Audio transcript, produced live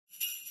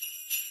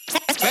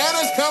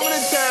Santa's coming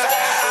to town.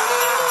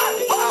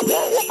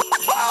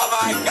 Oh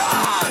my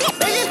God!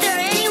 Isn't there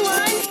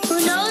anyone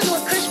who knows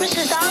what Christmas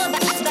is all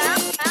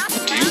about?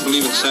 Do you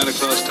believe in Santa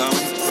Claus, Tommy?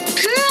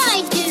 Sure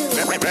I do.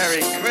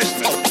 Merry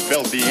Christmas,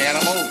 filthy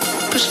animal.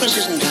 Christmas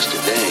isn't just a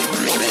day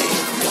or a day.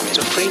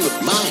 It's a frame of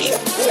mind.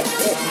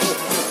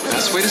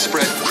 Best way to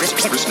spread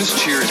Christmas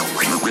cheer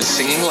is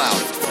singing loud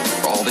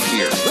for all to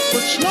hear.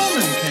 But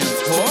snowmen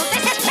can't talk.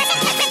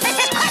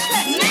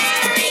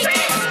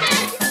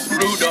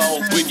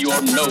 Rudolph, with your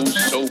nose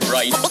so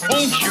bright,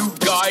 won't you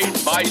guide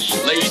my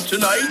sleigh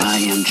tonight? I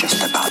am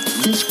just about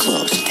this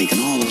close to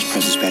taking all those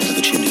presents back to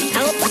the chimney.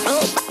 I won't let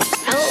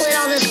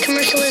all this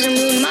commercialism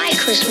ruin my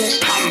Christmas.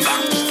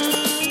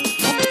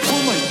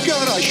 Oh my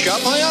God, I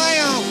shot my eye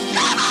out.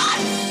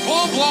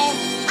 Full-blown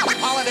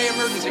holiday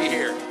emergency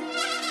here.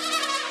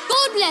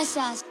 God bless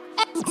us,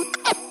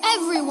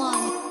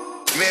 everyone.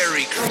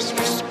 Merry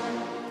Christmas.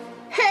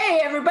 Hey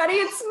everybody,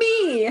 it's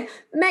me,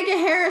 Mega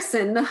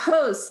Harrison, the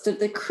host of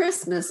the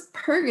Christmas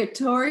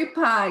Purgatory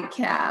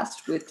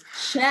podcast with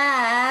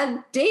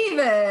Chad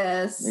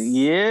Davis.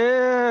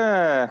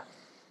 Yeah.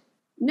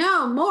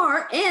 No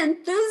more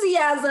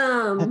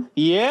enthusiasm.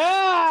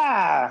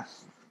 Yeah.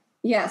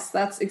 Yes,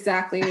 that's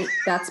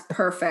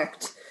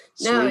perfect.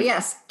 No,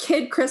 yes,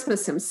 Kid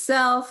Christmas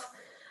himself.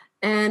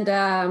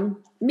 And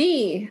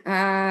me,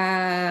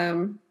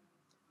 not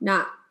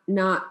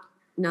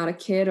a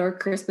kid or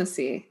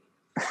Christmassy.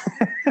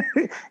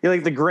 You're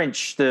like the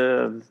Grinch.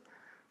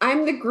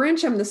 I'm the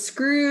Grinch. I'm the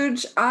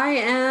Scrooge. I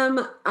am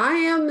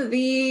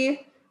the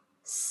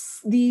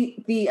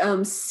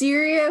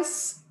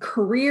serious,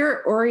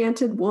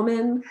 career-oriented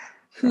woman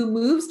who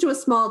moves to a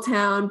small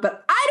town,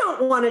 but I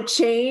don't want to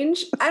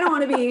change. I don't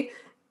want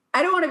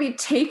to be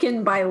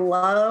taken by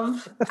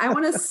love. I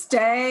want to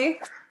stay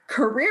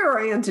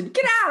career-oriented.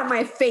 Get out of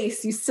my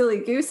face, you silly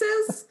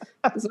gooses.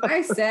 Is what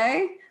I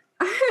say.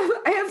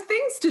 I have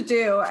things to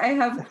do. I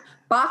have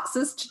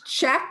boxes to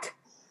check.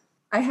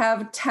 I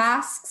have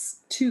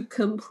tasks to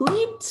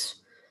complete.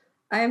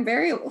 I am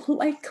very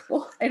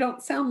likable. I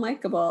don't sound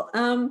likable.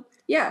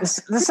 Yeah.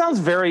 This sounds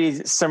very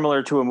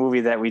similar to a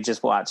movie that we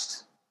just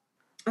watched.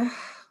 I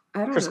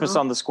don't Christmas know.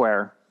 on the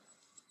Square.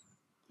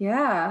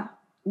 Yeah.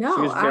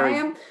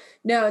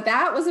 No,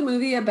 that was a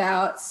movie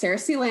about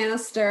Cersei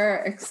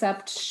Lannister,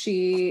 except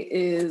she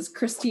is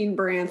Christine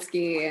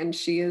Baranski and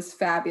she is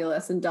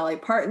fabulous and Dolly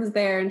Parton's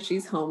there and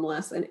she's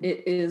homeless and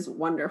it is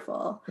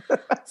wonderful.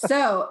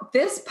 So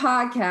this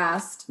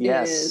podcast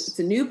it's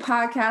a new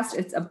podcast.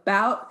 It's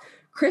about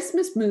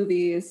Christmas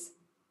movies.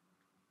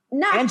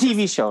 And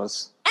TV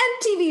shows.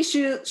 And TV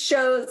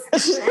shows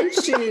and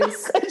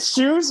shoes.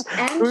 Shoes?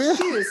 And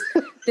shoes.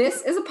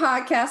 This is a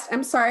podcast.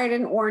 I'm sorry I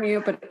didn't warn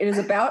you, but it is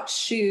about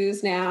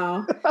shoes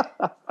now.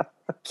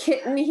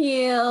 Kitten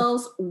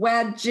heels,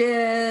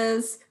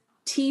 wedges,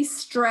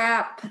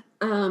 T-strap,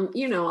 all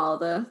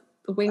the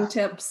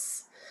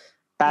wingtips.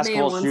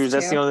 Basketball shoes,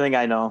 that's the only thing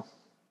I know.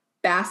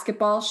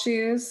 Basketball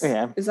shoes?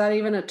 Yeah. Is that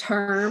even a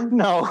term?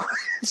 No,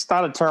 it's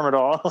not a term at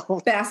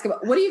all.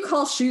 Basketball. What do you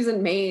call shoes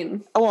in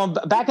Maine? Oh, well,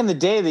 back in the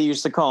day, they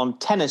used to call them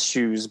tennis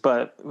shoes,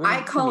 but...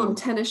 I call them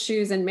tennis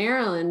shoes in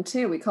Maryland,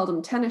 too. We called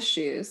them tennis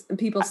shoes. And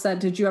people said,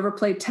 did you ever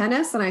play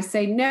tennis? And I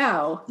say,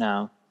 no.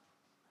 No.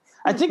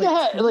 I think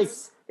it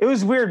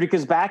was weird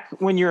because back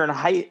when you're in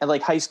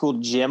high school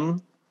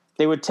gym,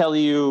 they would tell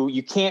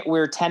you can't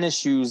wear tennis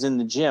shoes in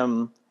the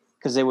gym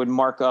because they would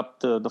mark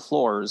up the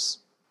floors.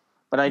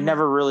 But I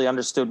never really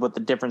understood what the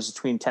difference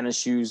between tennis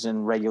shoes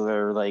and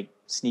regular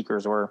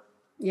sneakers were.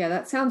 Yeah,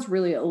 that sounds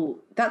really.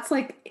 That's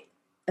like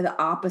the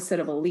opposite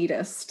of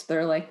elitist.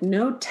 They're like,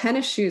 no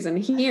tennis shoes in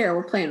here.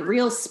 We're playing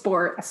real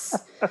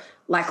sports, They're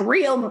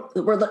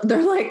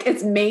like,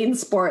 it's Maine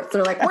sports.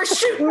 They're like, we're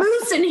shooting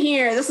moose in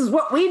here. This is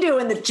what we do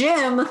in the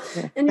gym.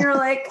 And you're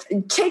like,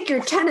 take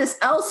your tennis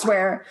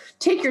elsewhere.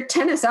 Take your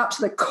tennis out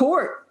to the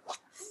court,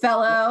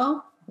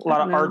 fellow. A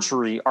lot of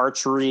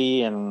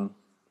archery, and.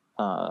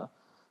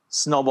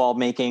 Snowball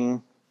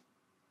making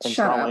and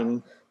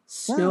throwing.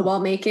 Snowball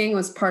making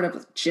was part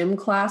of gym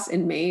class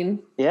in Maine.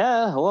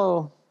 Yeah,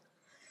 hello.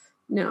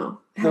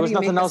 No. There was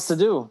nothing else to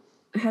do.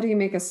 How do you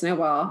make a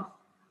snowball?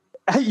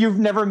 You've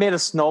never made a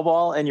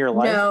snowball in your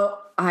life? No,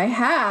 I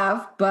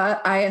have,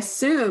 but I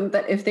assumed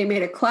that if they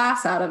made a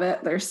class out of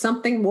it, there's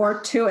something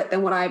more to it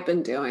than what I've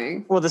been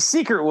doing. Well, the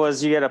secret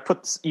was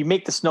you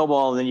make the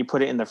snowball and then you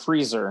put it in the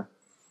freezer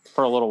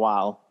for a little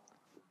while.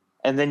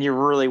 And then you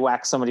really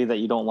whack somebody that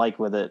you don't like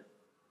with it.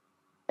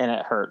 And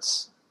it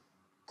hurts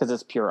because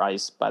it's pure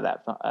ice at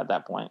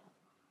that point.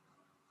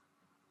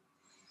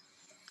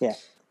 Yeah.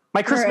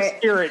 My Christmas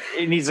spirit,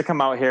 it needs to come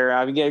out here.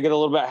 I get a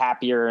little bit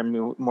happier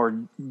and more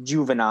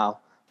juvenile.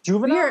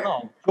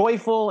 No,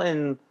 joyful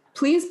and...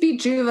 Please be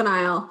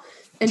juvenile.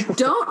 And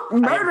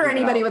don't murder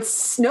anybody with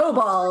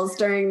snowballs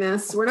during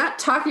this. We're not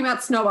talking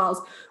about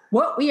snowballs.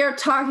 What we are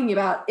talking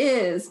about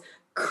is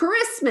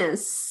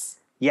Christmas.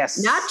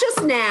 Yes. Not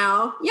just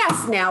now.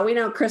 Yes, now. We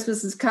know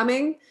Christmas is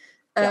coming.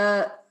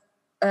 Yeah.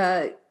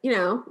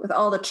 With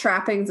all the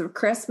trappings of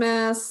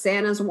Christmas,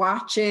 Santa's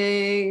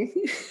watching.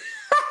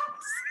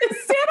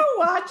 Is Santa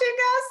watching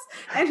us,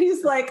 and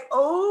he's like,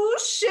 "Oh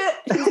shit!"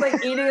 He's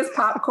like eating his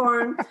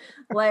popcorn,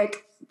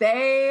 like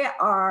they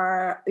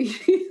are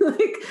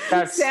like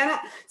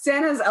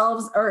Santa's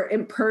elves are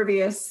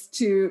impervious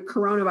to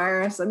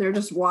coronavirus, and they're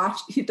just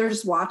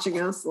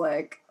watching us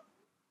like.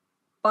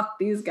 Fuck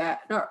these guys.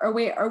 No, are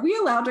we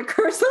allowed to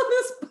curse on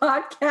this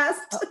podcast?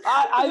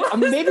 I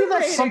maybe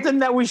that's something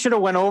that we should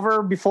have went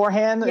over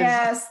beforehand.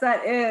 Yes,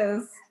 that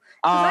is.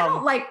 I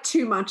don't like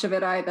too much of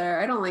it either.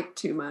 I don't like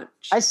too much.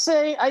 This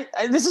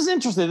is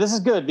interesting. This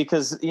is good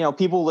because,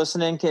 people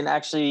listening can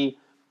actually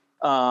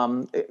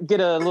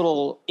get a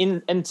little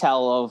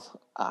intel of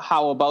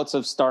how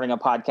of starting a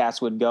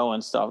podcast would go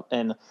and stuff.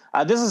 And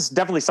this is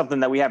definitely something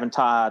that we haven't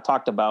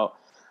talked about.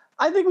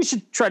 I think we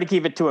should try to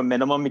keep it to a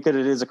minimum because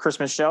it is a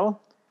Christmas show.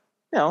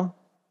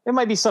 There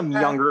might be some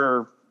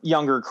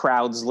younger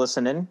crowds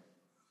listening.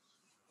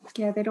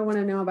 Yeah, they don't want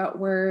to know about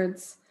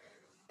words.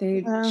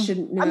 They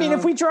shouldn't know. I mean,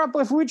 if we drop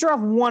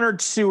one or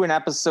two an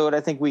episode, I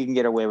think we can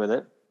get away with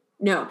it.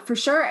 No, for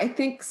sure. I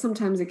think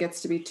sometimes it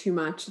gets to be too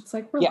much. It's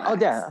like,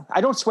 relax. Yeah.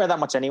 I don't swear that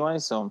much anyway,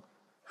 so.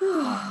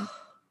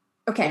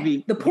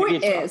 Okay. The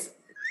point is,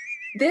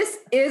 this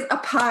is a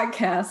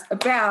podcast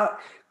about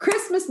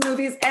Christmas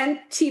movies and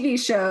TV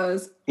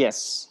shows.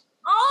 Yes.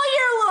 All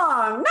year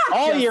long. Not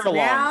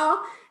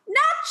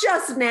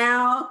just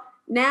now.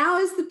 Now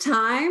is the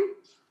time.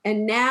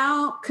 And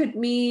now could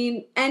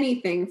mean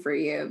anything for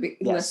you,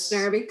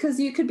 listener, because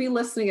you could be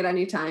listening at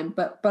any time.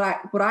 But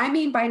what I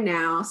mean by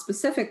now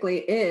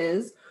specifically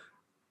is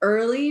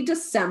early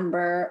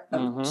December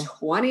of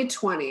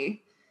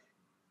 2020.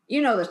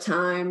 You know the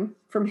time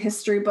from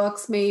history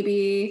books,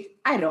 maybe.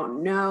 I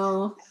don't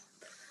know.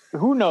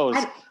 Who knows?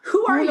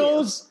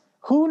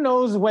 Who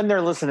knows when they're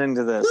listening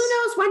to this? Who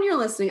knows when you're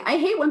listening? I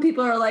hate when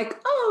people are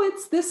like, "Oh,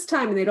 it's this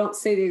time," and they don't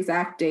say the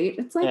exact date.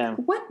 It's like,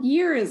 what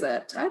year is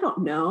it? I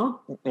don't know.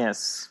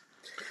 Yes.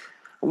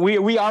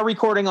 We are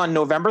recording on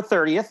November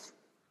 30th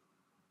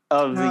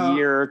of the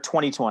year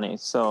 2020.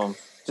 So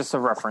just a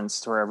reference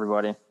to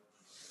everybody.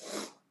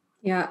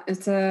 Yeah,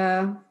 it's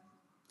a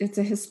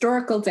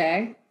historical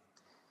day.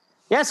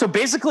 Yeah, so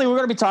basically we're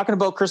going to be talking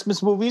about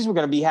Christmas movies. We're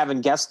going to be having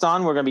guests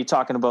on. We're going to be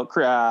talking about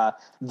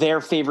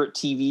their favorite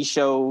TV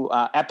show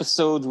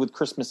episodes with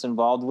Christmas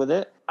involved with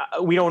it.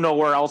 We don't know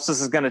where else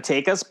this is going to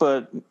take us,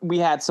 but we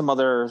had some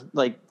other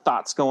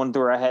thoughts going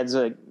through our heads,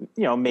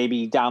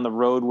 maybe down the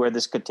road where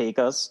this could take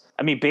us.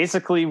 I mean,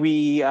 basically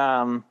we,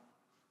 the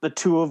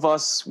two of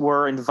us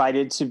were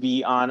invited to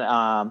be on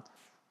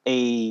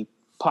a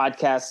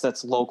podcast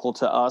that's local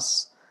to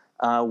us,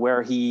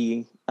 where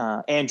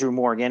Andrew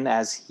Morgan,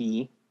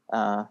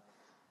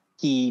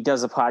 he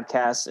does a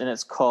podcast and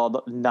it's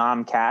called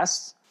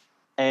Nomcast.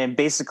 And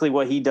basically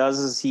what he does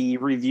is he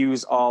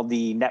reviews all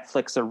the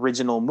Netflix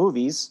original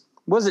movies.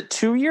 Was it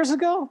 2 years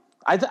ago?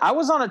 I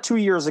was on it 2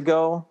 years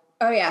ago.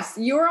 Oh, yes.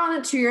 You were on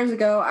it 2 years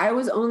ago. I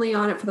was only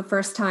on it for the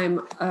first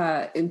time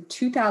in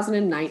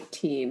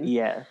 2019.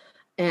 Yeah.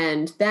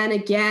 And then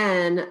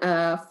again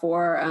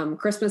for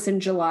Christmas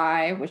in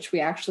July, which we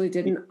actually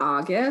did in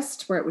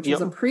August, which was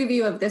a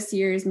preview of this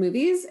year's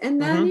movies.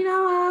 And then,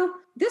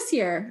 this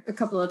year a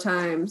couple of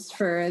times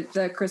for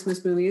the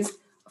Christmas movies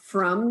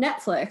from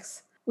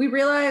Netflix. We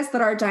realized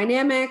that our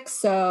dynamic,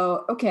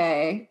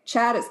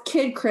 Chad is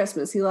Kid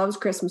Christmas. He loves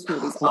Christmas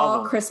movies,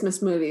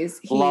 Christmas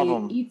movies. He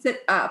eats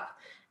it up.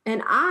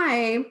 And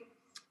I,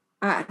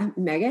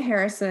 Mega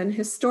Harrison,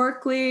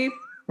 historically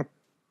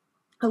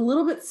a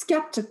little bit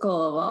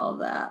skeptical of all of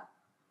that.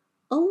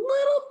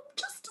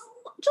 Just a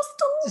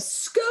little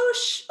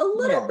skosh, a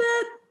little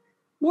bit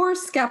more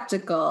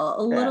skeptical,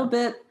 a little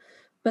bit.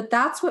 But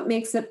that's what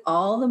makes it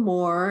all the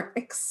more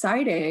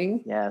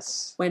exciting.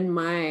 Yes. When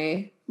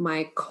my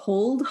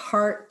cold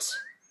heart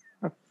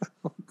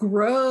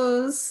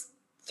grows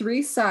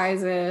 3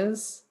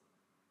 sizes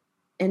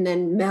and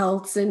then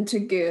melts into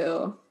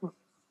goo.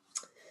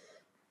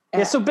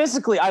 Yeah, so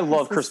basically I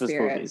love Christmas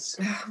movies.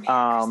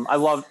 I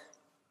love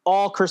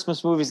all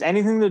Christmas movies.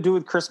 Anything to do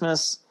with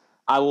Christmas,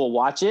 I will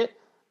watch it.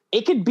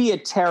 It could be a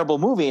terrible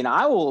movie, and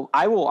I will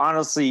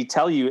honestly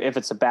tell you if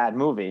it's a bad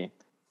movie.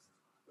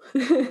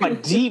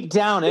 But deep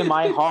down in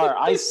my heart,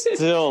 I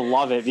still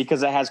love it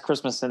because it has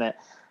Christmas in it,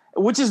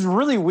 which is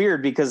really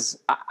weird because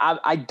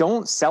I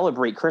don't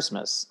celebrate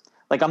Christmas.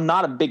 I'm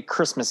not a big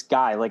Christmas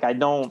guy. I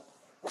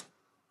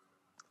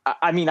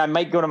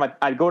might go to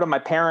my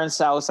parents'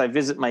 house. I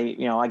visit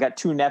I got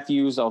 2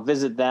 nephews. I'll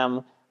visit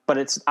them,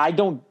 but I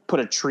don't put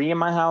a tree in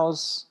my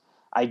house.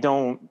 I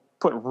don't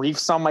put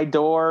wreaths on my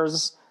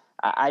doors.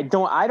 I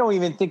don't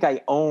even think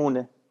I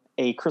own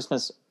a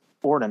Christmas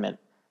ornament,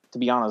 to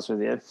be honest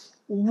with you.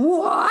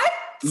 What?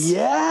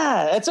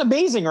 Yeah, that's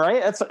amazing,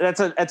 right? That's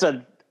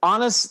a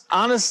honest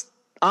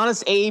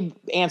Abe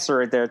answer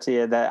right there to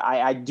you that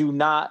I do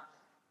not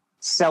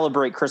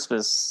celebrate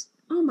Christmas.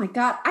 Oh my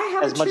God, I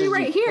have a tree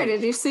right here.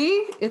 Did you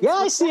see?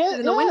 I see it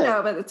in the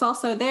window, but it's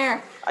also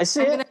there. I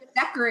see I'm going to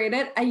decorate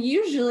it. I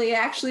usually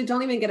actually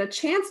don't even get a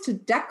chance to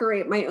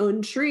decorate my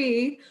own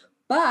tree,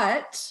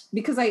 But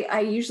because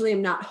I usually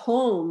am not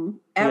home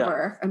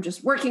ever, I'm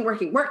just working,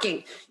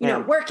 working,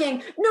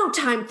 no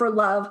time for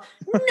love,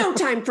 no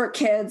time for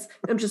kids.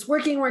 I'm just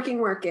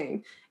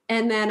working.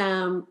 And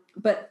then,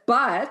 but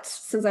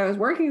since I was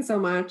working so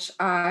much,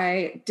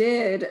 I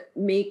did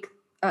make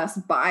us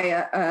buy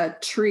a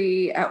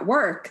tree at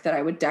work that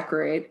I would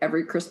decorate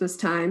every Christmas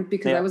time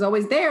because I was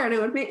always there and it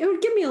would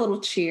give me a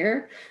little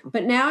cheer.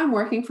 But now I'm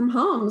working from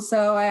home,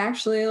 so I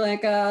actually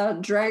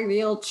drag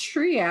the old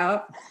tree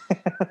out,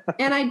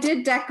 and I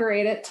did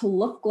decorate it to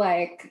look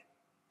like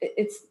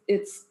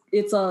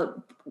it's a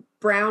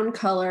brown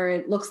color.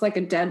 It looks like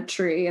a dead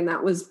tree, and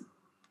that was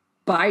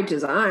by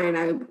design.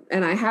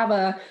 I have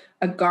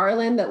a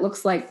garland that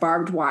looks like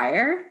barbed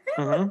wire.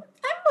 I'm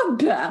a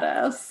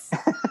badass.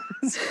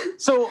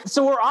 So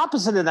we're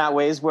opposite in that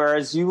ways.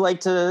 Whereas you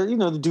like to,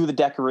 do the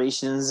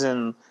decorations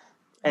and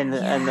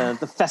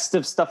the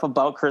festive stuff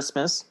about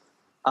Christmas,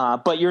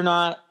 but you're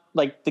not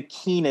like the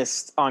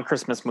keenest on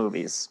Christmas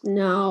movies.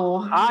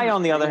 No, I,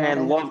 on the other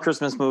hand, love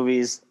Christmas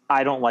movies.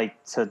 I don't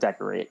like to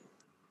decorate.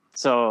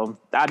 So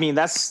I mean,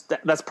 that's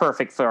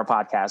perfect for our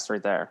podcast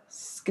right there.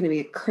 It's going to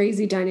be a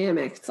crazy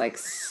dynamic. It's like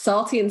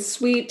salty and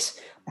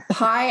sweet,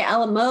 pie a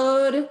la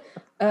mode.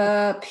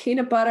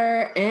 Peanut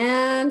butter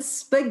and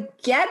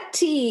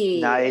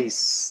spaghetti.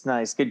 Nice.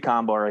 Good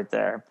combo right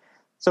there.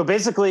 So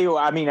basically,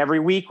 I mean, every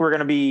week we're going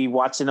to be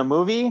watching a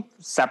movie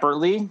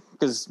separately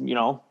because,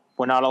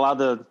 we're not allowed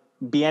to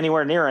be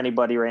anywhere near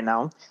anybody right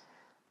now.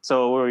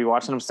 So we'll be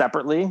watching them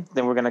separately.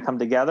 Then we're going to come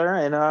together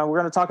and we're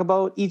going to talk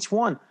about each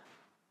one.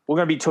 We're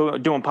going to be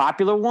doing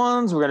popular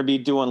ones. We're going to be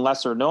doing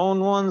lesser known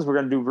ones. We're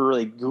going to do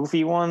really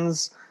goofy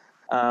ones.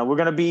 We're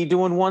going to be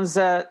doing ones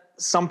that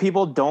some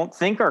people don't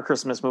think are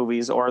Christmas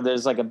movies, or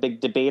there's like a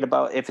big debate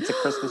about if it's a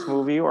Christmas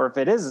movie or if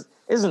it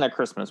isn't a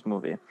Christmas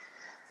movie.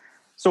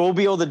 So we'll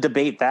be able to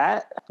debate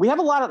that. We have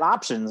a lot of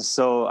options,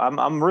 so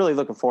I'm really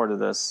looking forward to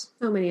this.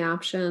 So many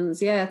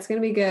options. Yeah, it's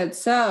going to be good.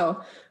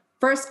 So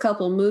first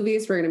couple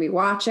movies we're going to be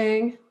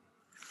watching.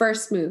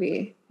 First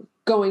movie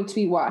going to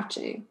be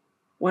watching.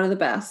 One of the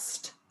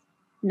best.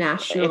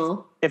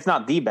 National. If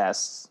not the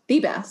best. The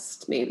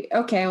best, maybe.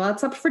 Okay, well,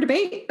 that's up for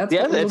debate.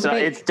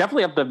 It's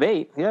definitely up for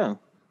debate. Yeah.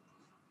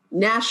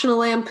 National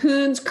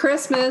Lampoon's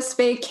Christmas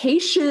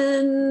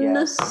Vacation.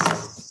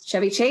 Yes.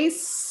 Chevy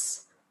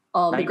Chase.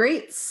 All the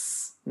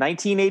greats.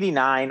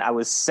 1989. I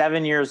was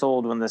 7 years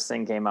old when this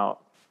thing came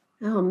out.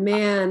 Oh,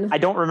 man. I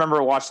don't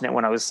remember watching it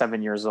when I was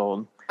 7 years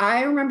old.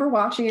 I remember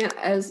watching it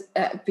as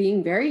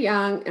being very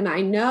young, and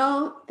I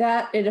know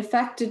that it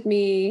affected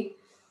me.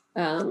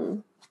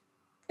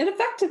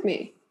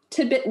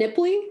 Tidbit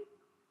Nipley?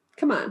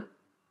 Come on.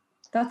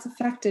 That's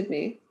affected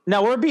me.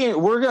 Now we're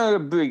going to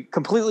be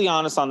completely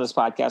honest on this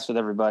podcast with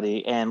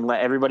everybody and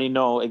let everybody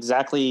know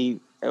exactly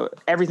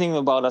everything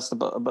about us,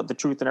 about the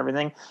truth and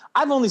everything.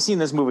 I've only seen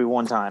this movie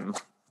one time.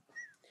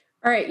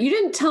 All right. You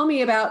didn't tell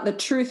me about the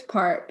truth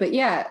part, but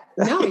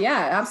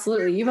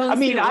absolutely. You've only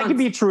seen it I once. can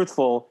be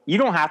truthful. You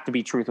don't have to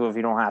be truthful if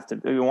you want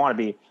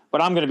to be,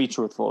 but I'm going to be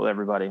truthful with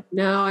everybody.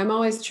 No, I'm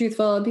always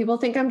truthful and people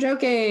think I'm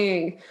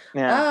joking.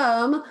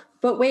 Yeah.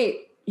 But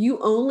wait, you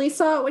only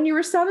saw it when you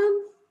were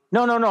 7?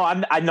 No.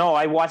 I know.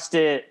 I watched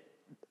it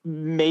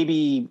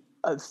maybe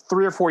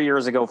 3 or 4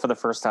 years ago for the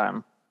first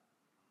time.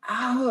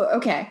 Oh,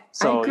 okay.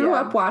 So, I grew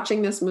up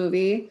watching this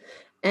movie,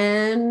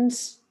 and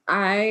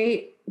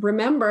I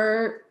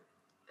remember,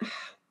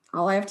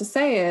 all I have to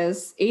say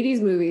is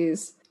 80s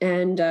movies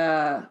and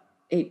a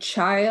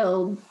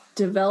child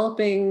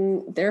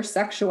developing their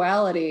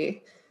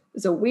sexuality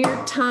is a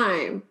weird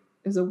time.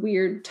 It was a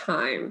weird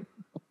time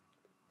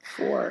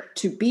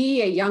to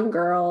be a young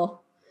girl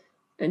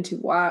and to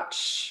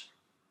watch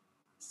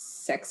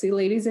sexy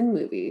ladies in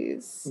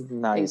movies.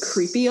 Nice. And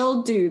creepy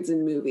old dudes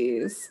in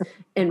movies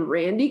and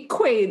Randy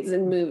Quaid's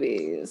in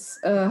movies.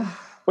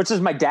 Which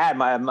is my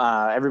dad.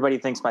 Everybody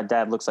thinks my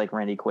dad looks like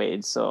Randy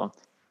Quaid. So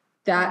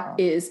that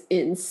is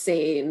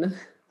insane.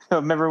 I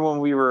remember when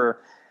we were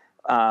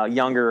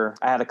younger,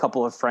 I had a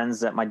couple of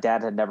friends that my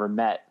dad had never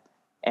met.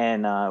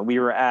 And we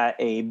were at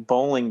a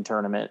bowling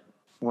tournament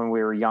when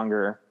we were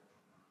younger.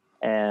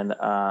 And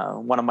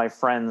one of my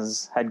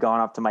friends had gone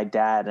up to my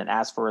dad and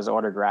asked for his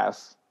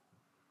autograph.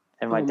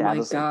 And my dad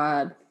was like,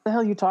 "What the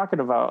hell are you talking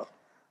about?"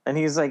 And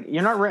he's like,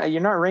 "You're not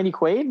Randy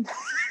Quaid?"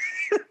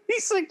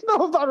 He's like,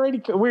 "No, I'm not Randy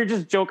Quaid." We were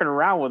just joking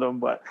around with him,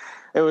 but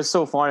it was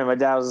so funny. My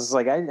dad was just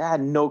like, "I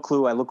had no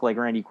clue I look like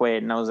Randy Quaid."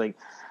 And I was like,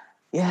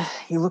 "Yeah,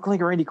 you look like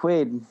Randy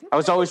Quaid." I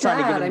was always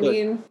trying to get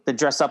him to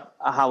dress up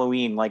a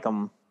Halloween like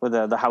him with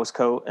the house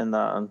coat,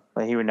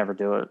 but he would never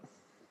do it.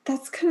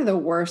 That's kind of the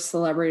worst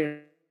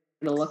celebrity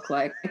to look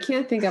like. I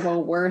can't think of a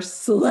worse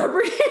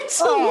celebrity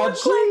to look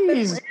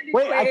geez. like.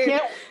 Wait,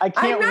 I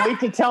can't wait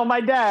to tell my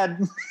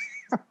dad.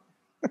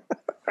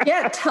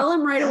 Yeah, tell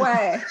him right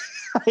away.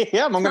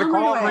 Yeah, I'm going to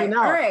call him right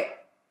now. All right.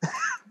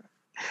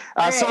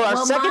 So our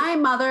second. My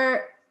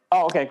mother.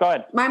 Oh, okay. Go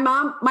ahead. My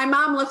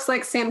mom looks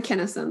like Sam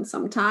Kinison.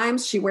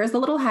 Sometimes she wears the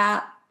little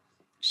hat.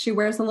 She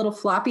wears a little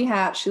floppy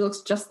hat. She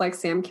looks just like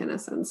Sam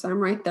Kinison. So I'm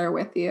right there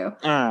with you.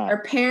 Our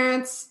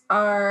parents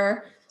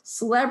are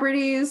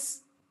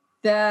celebrities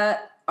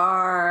that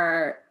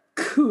are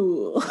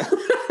cool.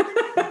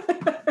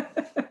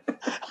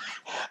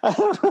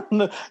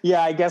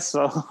 Yeah, I guess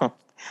so.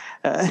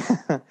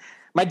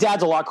 My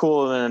dad's a lot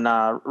cooler than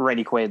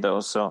Randy Quaid, though,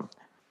 so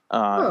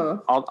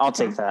I'll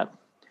take that.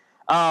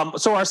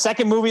 So our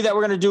second movie that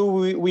we're gonna do,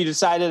 we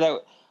decided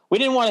that we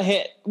didn't want to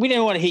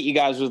hit you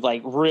guys with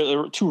like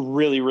two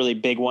really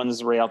big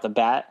ones right out the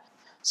bat.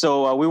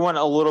 So we went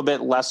a little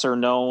bit lesser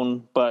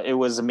known, but it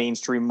was a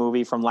mainstream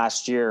movie from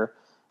last year.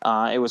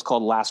 It was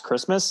called Last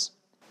Christmas,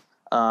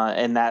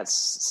 and that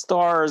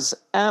stars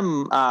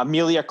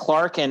Emilia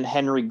Clarke and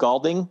Henry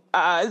Golding.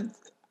 I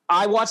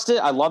watched it.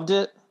 I loved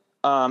it.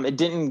 It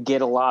didn't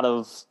get a lot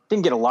of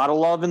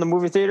love in the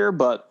movie theater,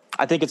 but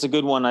I think it's a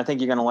good one. I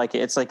think you're gonna like it.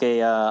 It's like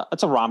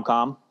it's a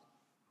rom-com.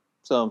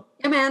 So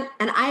yeah, man.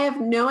 And I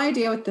have no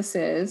idea what this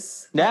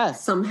is. Yeah.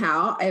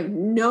 Somehow I have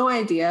no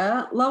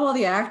idea. Love all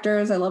the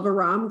actors. I love a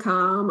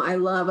rom-com. I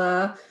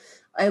love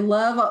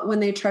when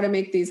they try to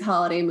make these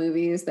holiday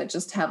movies that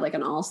just have like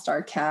an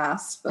all-star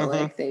cast, but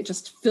like they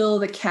just fill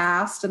the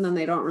cast and then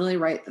they don't really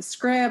write the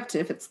script.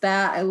 If it's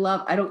that,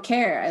 I don't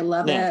care. I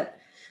love it.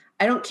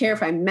 I don't care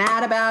if I'm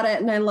mad about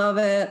it and I love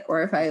it,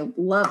 or if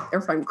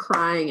I'm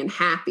crying and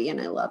happy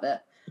and I love it.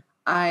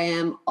 I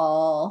am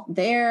all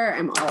there.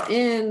 I'm all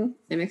in.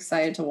 I'm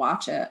excited to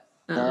watch it.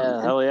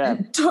 Hell yeah.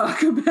 And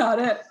talk about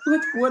it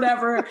with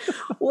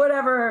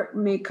whatever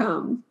may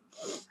come.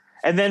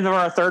 And then for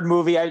our third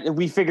movie,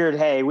 we figured,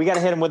 hey, we got to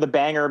hit him with a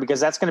banger because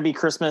that's going to be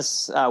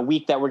Christmas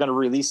week that we're going to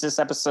release this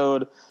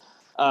episode.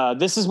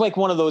 This is like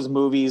one of those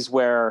movies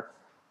where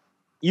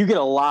you get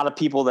a lot of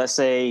people that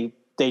say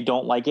they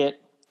don't like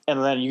it,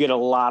 and then you get a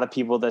lot of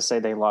people that say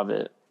they love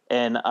it.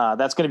 And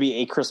that's going to be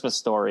A Christmas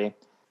Story.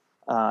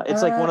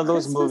 It's like one of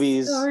those Christmas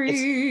movies.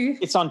 Story.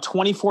 It's on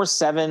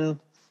 24/7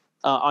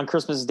 on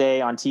Christmas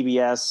Day on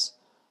TBS.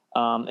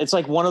 It's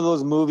like one of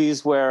those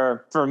movies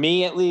where, for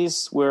me at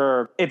least,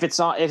 where if it's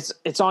on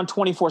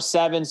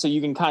 24/7, so you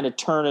can kind of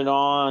turn it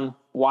on,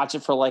 watch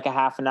it for like a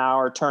half an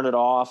hour, turn it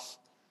off,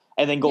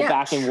 and then go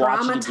back and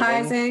watch it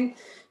again.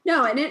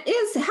 No, and it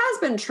has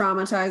been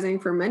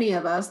traumatizing for many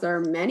of us. There are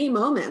many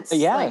moments.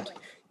 Yeah. Like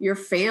your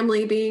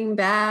family being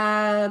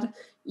bad,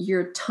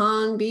 your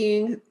tongue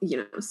being,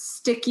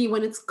 sticky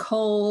when it's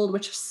cold,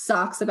 which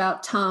sucks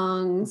about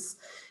tongues.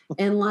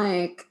 And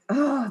like,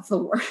 it's the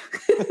worst.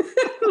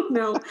 I don't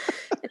know.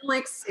 And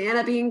like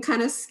Santa being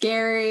kind of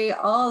scary,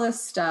 all this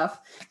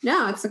stuff.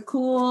 No, it's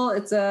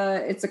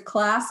a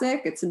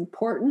classic. It's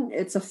important.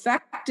 It's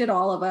affected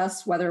all of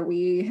us, whether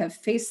we have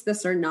faced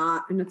this or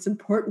not. And it's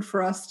important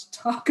for us to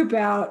talk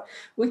about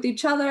with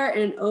each other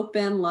in an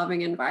open,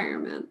 loving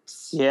environment.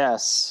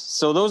 Yes.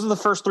 So those are the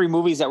first three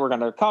movies that we're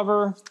going to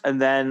cover.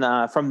 And then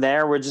from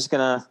there, we're just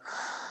going to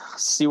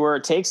see where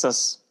it takes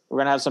us. We're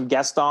going to have some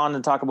guests on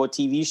and talk about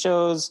TV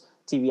shows,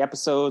 TV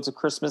episodes of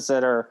Christmas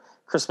that are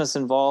Christmas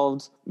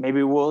involved.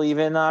 Maybe we'll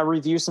even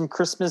review some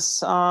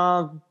Christmas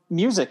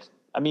music.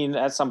 I mean,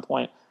 at some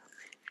point.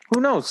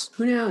 Who knows?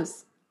 Who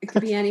knows? It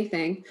could be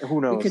anything. Who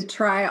knows? We could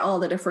try all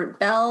the different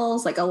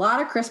bells. Like a lot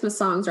of Christmas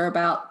songs are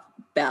about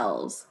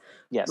bells.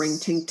 Yes. Ring,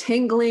 ting,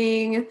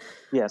 tingling.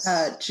 Yes.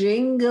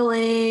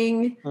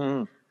 Jingling.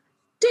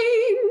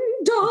 Ding,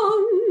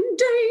 dong,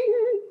 ding.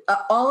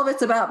 All of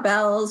it's about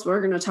bells. We're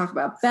going to talk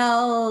about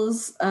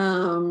bells.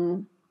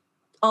 All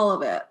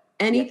of it.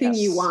 Anything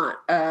you want.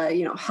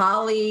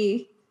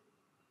 Holly.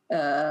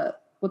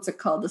 What's it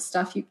called? The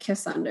stuff you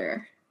kiss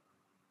under.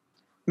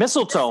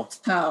 Mistletoe.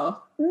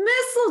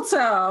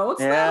 Mistletoe. What's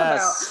that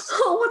about?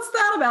 Oh, what's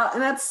that about?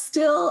 And that's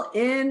still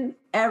in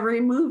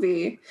every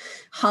movie.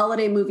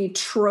 Holiday movie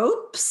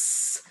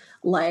tropes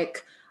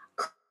like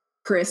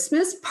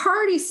Christmas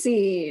party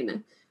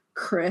scene,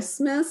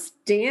 Christmas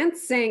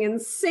dancing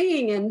and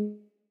singing,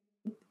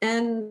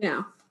 and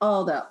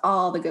all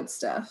the good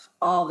stuff.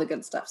 All the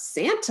good stuff.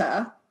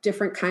 Santa,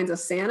 different kinds of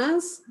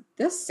Santas.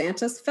 This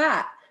Santa's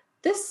fat.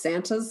 This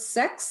Santa's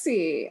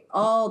sexy.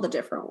 All the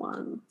different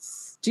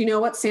ones. Do you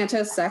know what Santa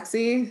is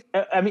sexy?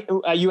 I mean,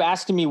 are you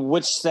asking me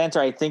which Santa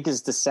I think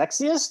is the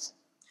sexiest?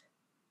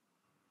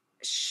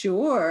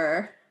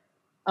 Sure.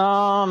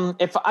 Oh,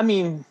 there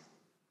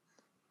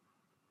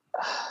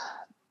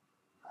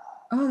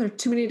are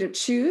too many to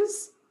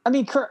choose.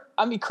 Kurt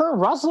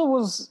Russell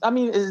was.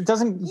 Girls?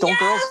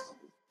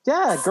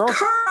 Yeah, girls.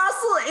 Kurt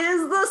Russell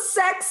is the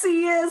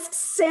sexiest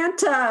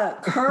Santa.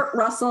 Kurt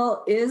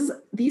Russell is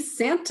the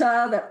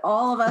Santa that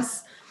all of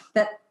us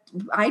that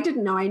I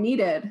didn't know I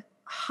needed.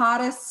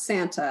 Hottest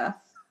Santa,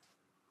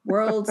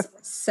 world's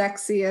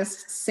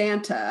sexiest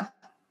Santa.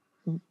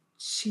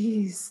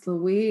 Jeez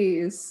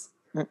Louise.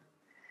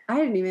 I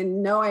didn't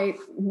even know I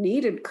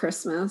needed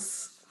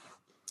Christmas.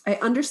 I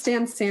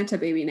understand Santa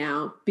Baby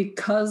now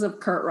because of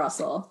Kurt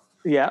Russell.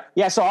 Yeah.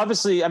 Yeah. So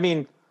obviously,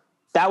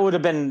 that would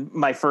have been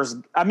my first.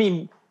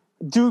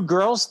 Do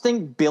girls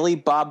think Billy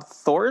Bob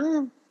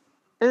Thornton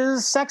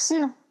is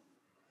sexy?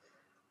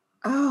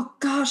 Oh,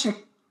 gosh. I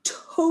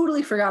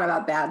totally forgot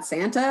about Bad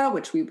Santa,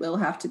 which we will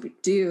have to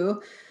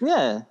do.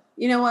 Yeah.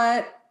 You know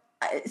what?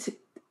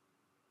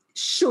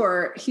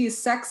 sure, he's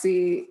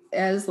sexy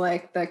as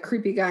like the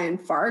creepy guy in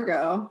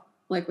Fargo,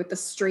 like with the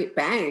straight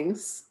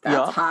bangs.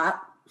 That's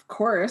hot, of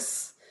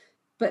course,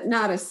 but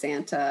not as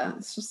Santa.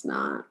 It's just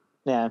not.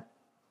 Yeah.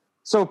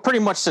 So pretty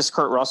much just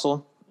Kurt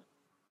Russell.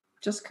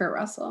 Just Kurt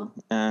Russell.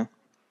 Yeah.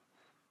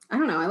 I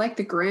don't know. I like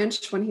the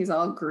Grinch when he's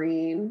all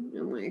green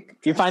and like.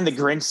 Do you find the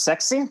Grinch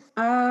sexy?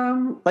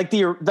 Like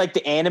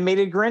the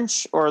animated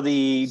Grinch or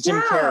the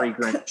Jim Carrey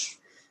Grinch?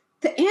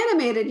 The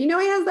animated. You know,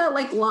 he has that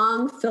like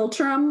long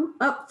philtrum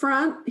up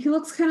front. He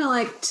looks kind of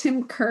like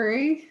Tim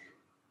Curry.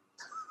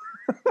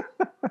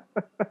 I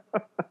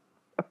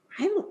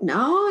don't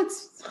know.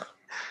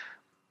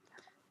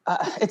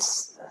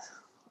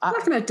 I'm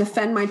not going to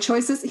defend my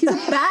choices. He's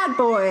a bad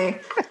boy.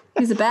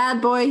 He's a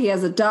bad boy. He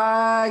has a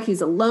dog.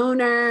 He's a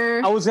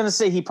loner. I was going to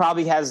say he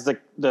probably has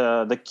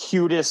the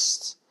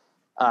cutest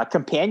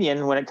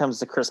companion when it comes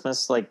to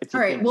Christmas. Like, if you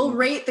all right, we'll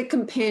rate the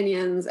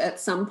companions at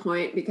some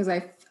point because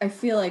I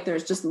feel like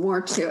there's just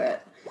more to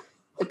it.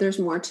 If there's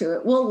more to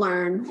it, we'll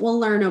learn. We'll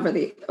learn over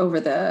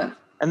the.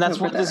 And that's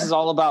what this is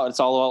all about.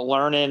 It's all about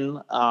learning.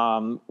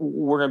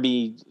 We're going to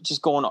be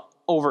just going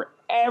over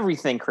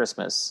everything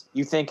Christmas.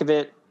 You think of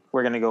it.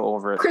 We're going to go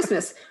over it.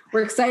 Christmas.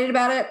 We're excited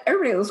about it.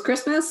 Everybody loves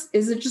Christmas.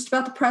 Is it just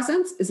about the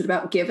presents? Is it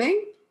about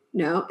giving?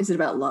 No. Is it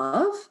about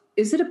love?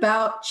 Is it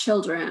about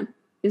children?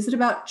 Is it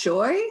about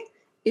joy?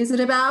 Is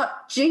it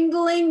about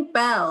jingling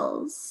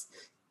bells?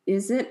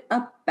 Is it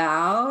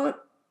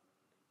about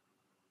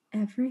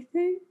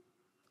everything?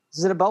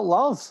 Is it about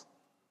love?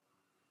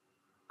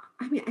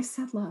 I mean, I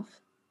said love.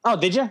 Oh,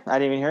 did you? I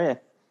didn't even hear you.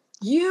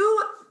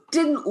 You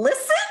didn't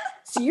listen?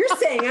 So you're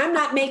saying I'm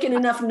not making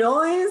enough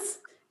noise?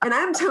 And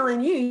I'm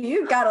telling you,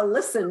 you got to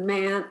listen,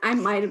 man. I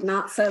might have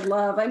not said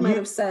love. I might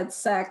have said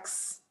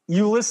sex.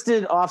 You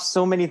listed off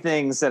so many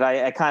things that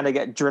I kind of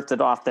get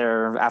drifted off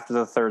there after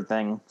the third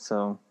thing.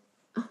 So,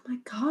 oh my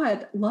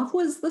God. Love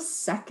was the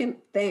second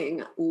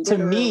thing. Literally. To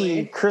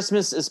me,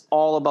 Christmas is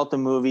all about the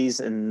movies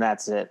and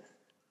that's it.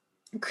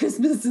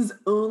 Christmas is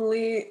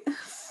only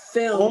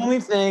film. Only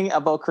thing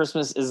about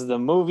Christmas is the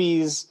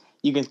movies.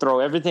 You can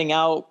throw everything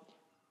out.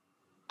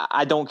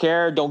 I don't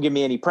care. Don't give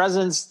me any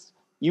presents.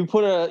 You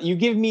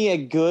give me a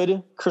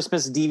good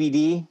Christmas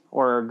DVD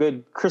or a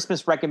good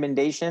Christmas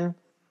recommendation.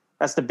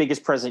 That's the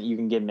biggest present you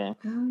can give me.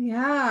 Oh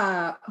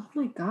yeah. Oh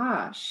my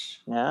gosh.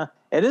 Yeah.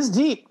 It is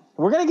deep.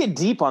 We're going to get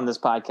deep on this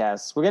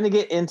podcast. We're going to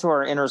get into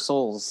our inner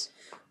souls.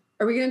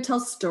 Are we going to tell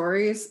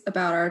stories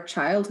about our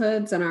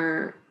childhoods and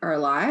our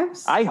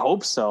lives? I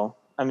hope so.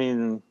 I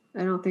mean,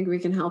 I don't think we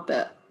can help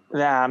it.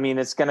 Yeah. I mean,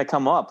 it's going to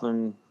come up,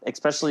 and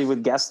especially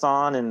with guests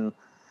on, and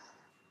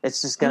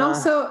it's just going to. And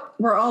also,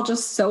 we're all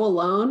just so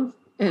alone.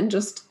 And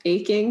just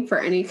aching for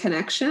any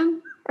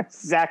connection?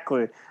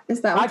 Exactly.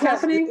 Is that what's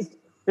happening?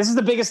 This is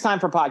the biggest time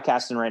for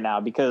podcasting right now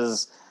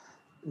because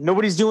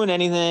nobody's doing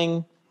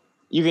anything.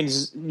 You can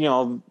just,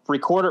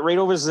 record it right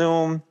over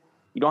Zoom.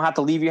 You don't have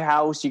to leave your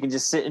house. You can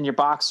just sit in your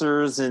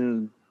boxers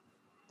and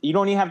you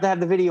don't even have to have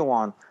the video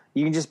on.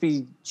 You can just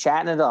be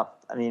chatting it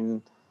up. I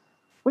mean,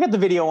 we got the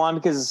video on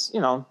because,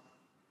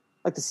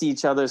 like to see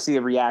each other, see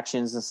the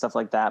reactions and stuff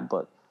like that.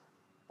 But,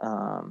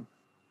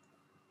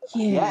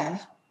 yeah.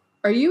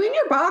 Are you in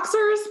your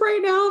boxers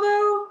right now,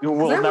 though?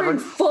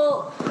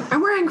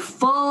 I'm wearing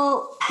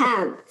full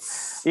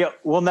pants. Yeah,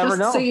 we'll never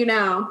know. So you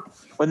know.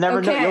 We'll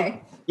never know.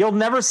 You'll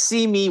never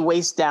see me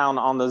waist down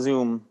on a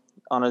Zoom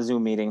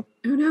meeting.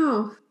 Oh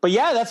no. But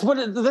yeah, this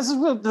is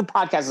what the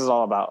podcast is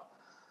all about.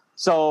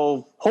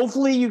 So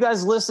hopefully you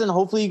guys listen.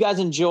 Hopefully you guys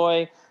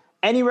enjoy.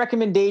 Any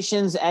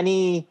recommendations?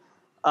 Any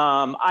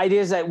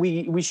ideas that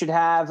we should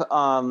have?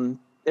 And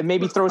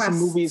maybe throw some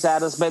movies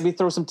at us. Maybe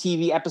throw some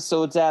TV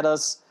episodes at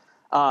us.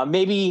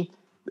 Maybe,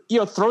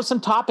 throw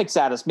some topics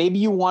at us. Maybe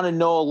you want to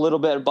know a little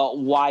bit about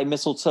why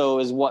mistletoe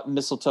is what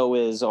mistletoe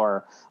is,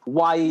 or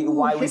why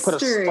we put a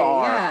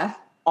star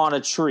on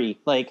a tree,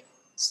 like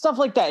stuff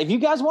like that. If you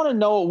guys want to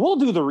know, we'll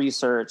do the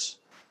research.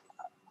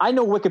 I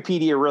know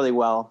Wikipedia really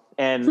well,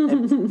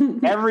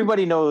 and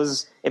everybody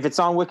knows if it's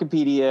on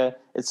Wikipedia,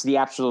 it's the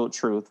absolute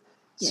truth.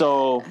 Yeah.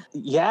 So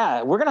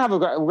yeah, we're gonna have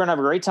a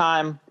great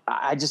time.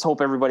 I just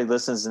hope everybody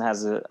listens and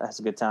has a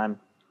good time.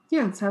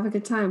 Yeah, let's have a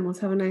good time. Let's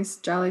have a nice,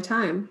 jolly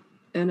time,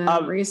 and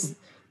raise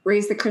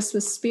the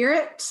Christmas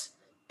spirit.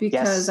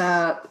 Because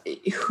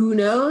who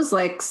knows?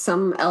 Like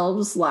some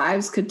elves'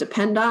 lives could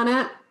depend on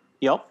it.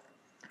 Yep,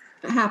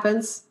 it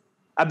happens.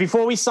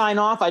 Before we sign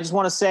off, I just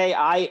want to say,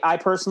 I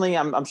personally,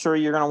 I'm sure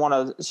you're going to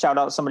want to shout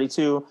out somebody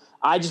too.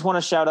 I just want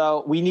to shout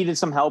out. We needed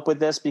some help with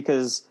this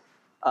because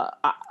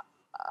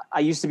I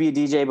used to be a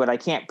DJ, but I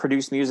can't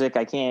produce music.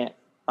 I can't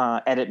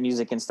edit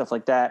music and stuff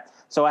like that.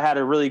 So I had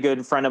a really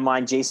good friend of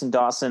mine, Jason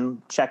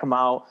Dawson. Check him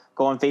out.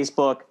 Go on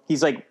Facebook.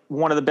 He's like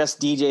one of the best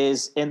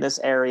DJs in this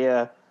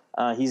area.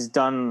 He's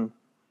done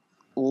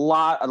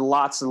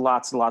lots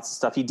of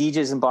stuff. He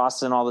DJs in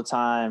Boston all the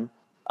time.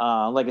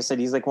 Like I said,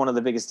 he's like one of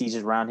the biggest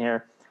DJs around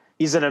here.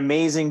 He's an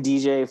amazing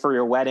DJ for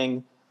your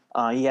wedding.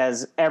 He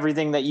has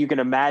everything that you can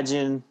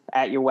imagine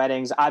at your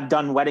weddings. I've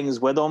done weddings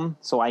with him,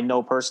 so I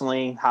know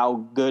personally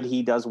how good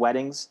he does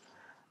weddings.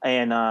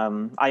 And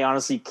I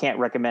honestly can't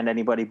recommend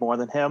anybody more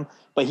than him.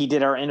 But he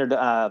did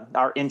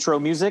our intro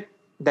music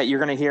that you're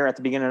going to hear at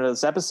the beginning of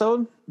this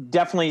episode.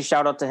 Definitely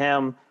shout out to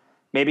him.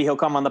 Maybe he'll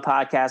come on the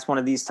podcast one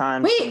of these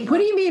times. Wait, what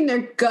do you mean they're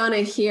going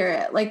to hear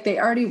it? Like they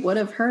already would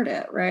have heard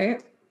it,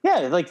 right? Yeah,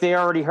 like they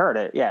already heard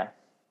it. Yeah.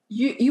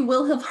 You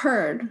will have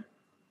heard.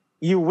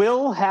 You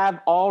will have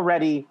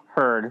already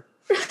heard.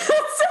 That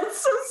sounds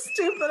so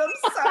stupid. I'm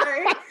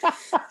sorry.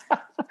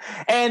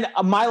 And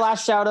my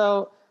last shout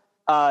out,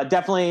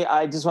 definitely,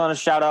 I just want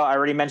to shout out. I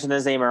already mentioned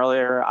his name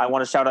earlier. I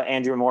want to shout out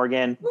Andrew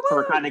Morgan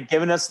for kind of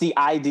giving us the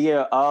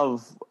idea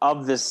of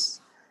this.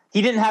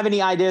 He didn't have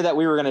any idea that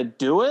we were going to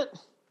do it,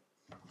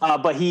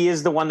 but he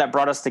is the one that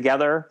brought us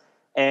together.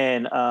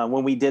 And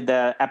when we did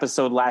the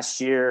episode last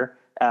year,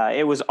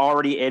 it was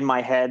already in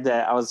my head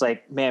that I was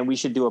like, man, we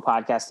should do a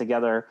podcast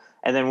together.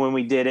 And then when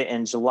we did it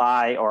in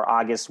July or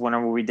August,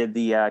 whenever we did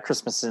the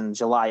Christmas in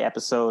July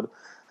episode,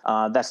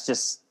 that's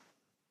just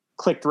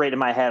clicked right in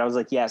my head. I was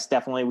like, yes,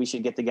 definitely we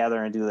should get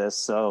together and do this.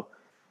 So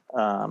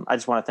I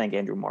just want to thank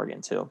Andrew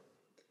Morgan too.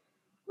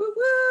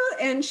 Woo-woo.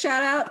 And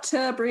shout out to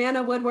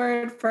Brianna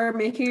Woodward for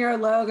making our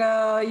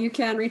logo. You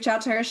can reach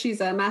out to her.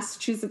 She's a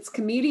Massachusetts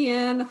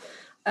comedian.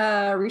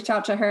 Reach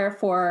out to her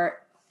for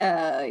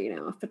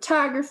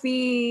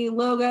photography,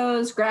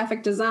 logos,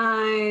 graphic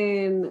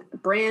design,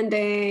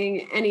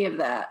 branding, any of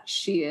that.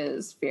 She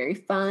is very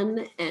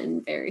fun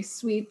and very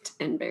sweet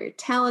and very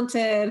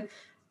talented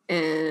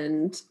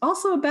and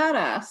also a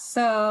badass.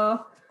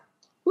 So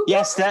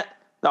yes, that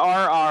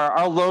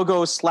our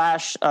logo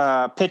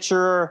 /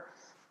 picture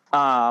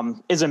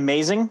is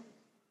amazing.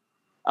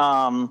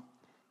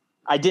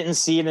 I didn't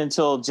see it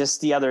until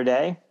just the other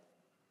day.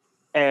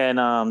 And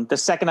the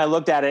second I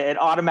looked at it, it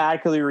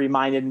automatically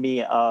reminded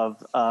me of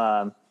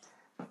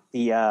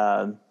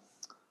the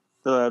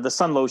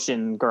sun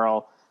lotion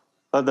girl,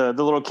 the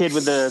little kid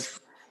with the,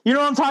 you know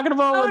what I'm talking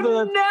about?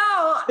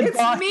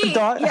 It's me.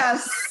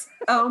 Yes.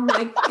 Oh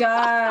my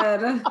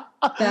God,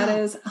 that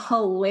is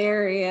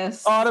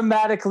hilarious.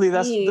 Automatically,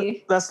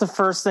 that's the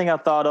first thing I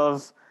thought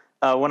of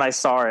when I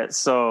saw it.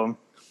 So,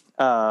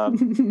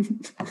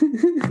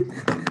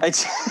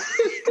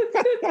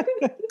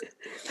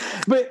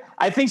 but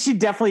I think she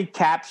definitely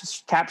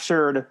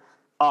captured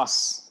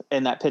us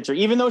in that picture.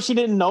 Even though she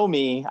didn't know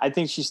me, I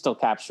think she still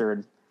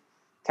captured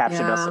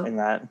us in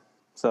that.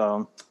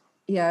 So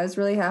yeah, I was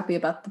really happy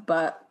about the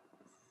butt.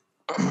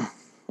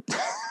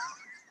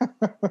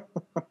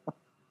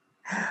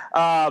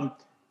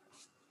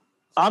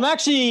 I'm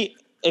actually,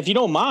 if you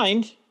don't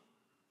mind,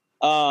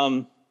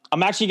 I'm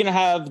actually going to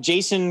have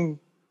Jason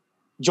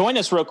join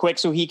us real quick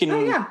so he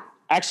can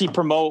actually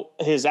promote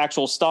his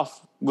actual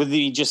stuff with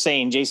the just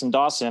saying Jason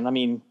Dawson. I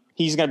mean,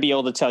 he's going to be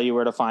able to tell you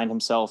where to find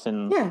himself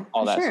and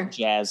all that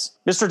jazz.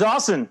 Mr.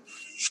 Dawson.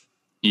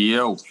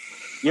 Yo,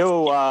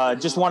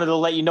 just wanted to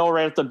let you know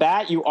right off the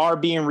bat, you are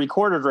being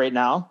recorded right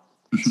now.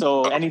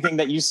 So anything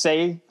that you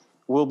say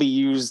will be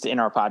used in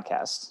our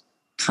podcast.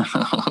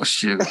 Oh,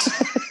 shoot.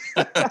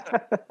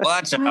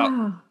 Watch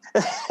out.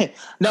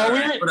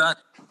 No,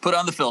 put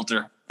on the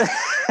filter.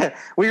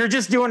 We were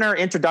just doing our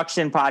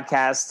introduction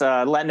podcast,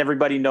 letting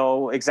everybody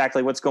know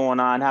exactly what's going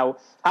on, how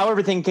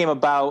everything came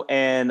about,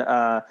 and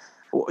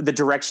the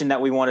direction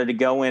that we wanted to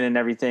go in and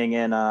everything.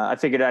 And I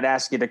figured I'd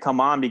ask you to come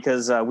on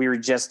because we were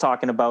just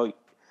talking about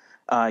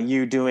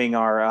you doing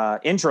our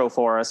intro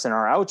for us and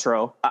our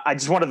outro. I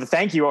just wanted to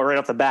thank you right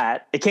off the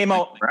bat. It came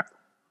out,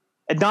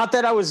 not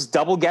that I was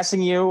double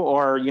guessing you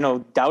or,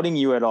 doubting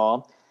you at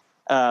all,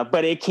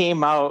 but it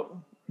came out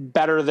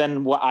better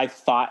than what I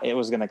thought it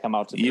was going to come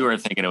out to be. You were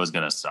thinking it was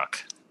going to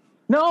suck.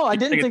 No, I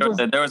didn't think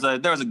there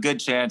was a good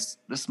chance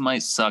this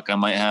might suck. I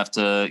might have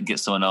to get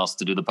someone else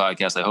to do the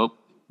podcast. I hope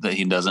that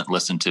he doesn't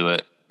listen to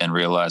it and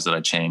realize that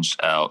I changed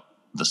out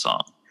the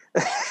song.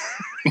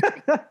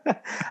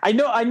 I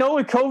know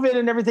with COVID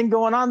and everything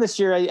going on this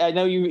year, I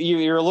know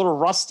you're a little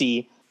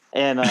rusty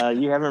and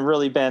you haven't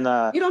really been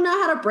you don't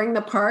know how to bring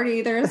the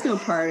party. There is no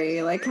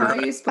party. Like, how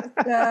are you supposed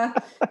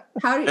to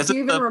do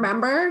you even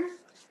remember?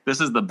 This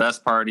is the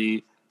best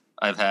party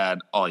I've had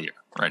all year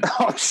right now.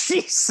 Oh,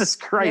 Jesus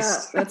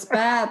Christ. Yeah, that's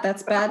bad.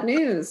 That's bad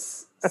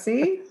news.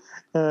 See?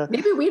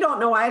 Maybe we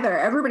don't know either.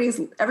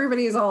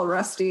 Everybody's all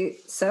rusty.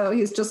 So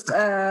he's just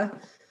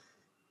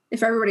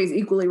if everybody's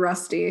equally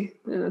rusty,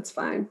 then it's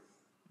fine.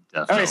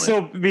 Definitely. All right,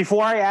 so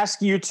before I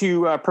ask you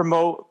to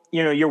promote,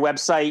 your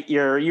website,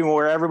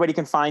 where everybody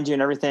can find you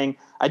and everything,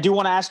 I do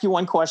want to ask you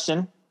one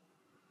question.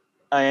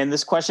 And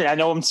this question, I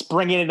know I'm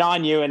springing it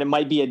on you, and it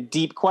might be a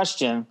deep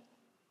question,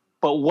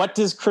 but what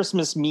does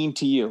Christmas mean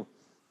to you?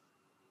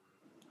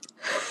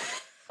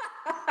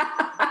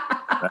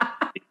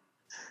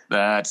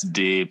 That's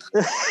deep.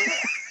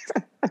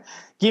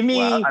 Give me.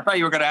 Wow, I thought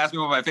you were going to ask me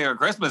what my favorite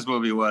Christmas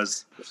movie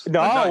was.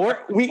 No,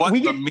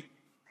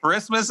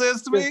 Christmas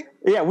is to me.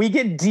 Yeah, we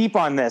get deep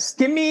on this.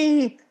 Give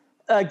me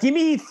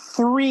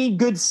 3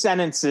 good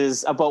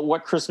sentences about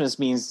what Christmas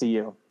means to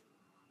you.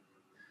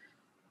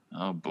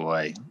 Oh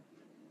boy.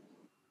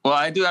 Well,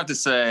 I do have to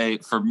say,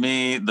 for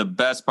me, the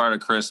best part of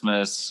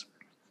Christmas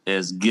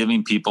is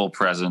giving people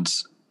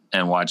presents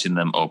and watching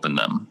them open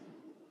them.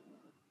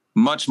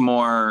 Much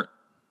more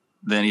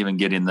than even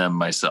getting them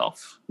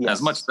myself. Yes.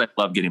 As much as I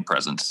love getting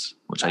presents,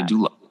 which I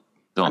do love.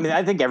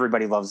 I think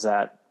everybody loves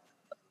that.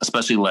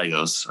 Especially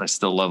Legos. I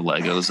still love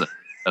Legos.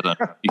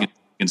 You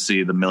can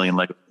see the million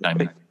Legos behind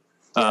me.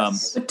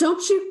 But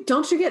don't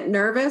you get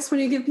nervous when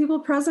you give people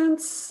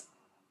presents?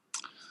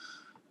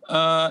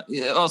 Yeah,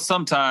 well,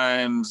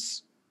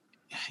 sometimes.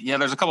 Yeah,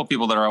 there's a couple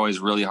people that are always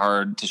really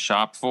hard to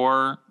shop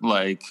for.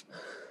 Like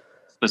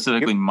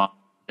specifically, mom,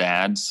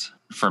 dads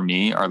for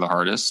me are the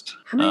hardest.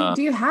 How many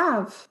do you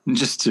have?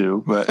 Just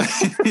two, but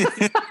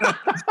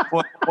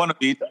one of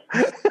each.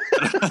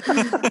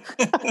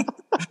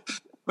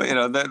 But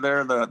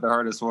they're the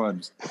hardest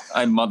ones.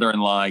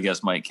 Mother-in-law, I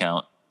guess, might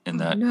count in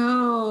that.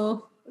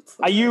 No.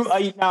 Are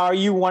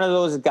you one of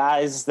those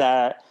guys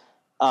that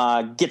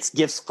gets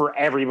gifts for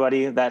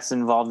everybody that's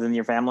involved in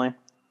your family?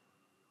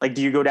 Like,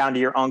 do you go down to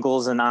your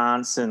uncles and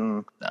aunts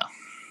and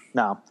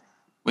no?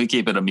 We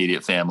keep it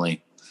immediate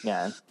family.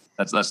 Yeah,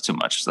 that's too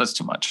much. That's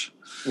too much.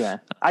 Yeah,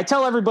 I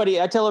tell everybody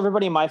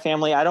in my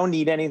family I don't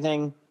need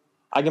anything.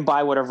 I can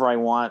buy whatever I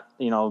want,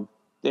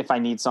 if I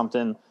need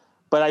something.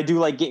 But I do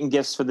like getting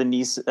gifts for the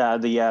niece,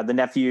 the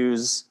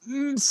nephews.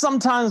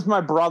 Sometimes my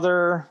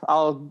brothers,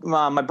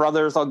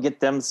 I'll get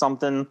them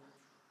something.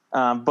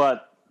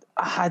 But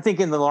I think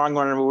in the long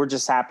run, we're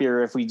just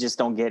happier if we just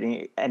don't get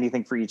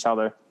anything for each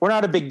other. We're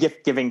not a big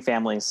gift giving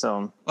family,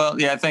 so. Well,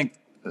 yeah, I think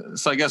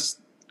so. I guess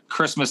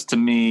Christmas to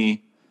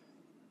me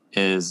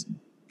is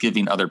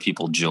giving other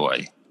people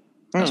joy.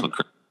 That's what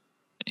Christmas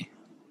is.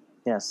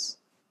 Yes.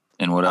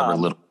 In whatever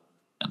little.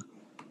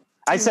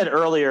 I said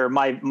earlier,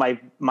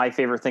 my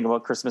favorite thing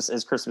about Christmas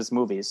is Christmas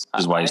movies. Which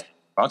is why you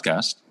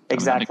podcast.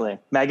 Exactly.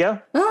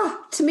 Mega?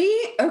 To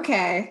me,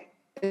 okay.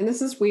 And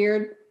this is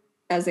weird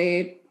as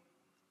a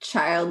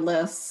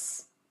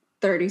childless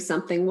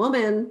 30-something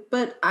woman,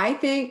 but I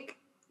think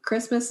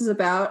Christmas is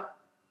about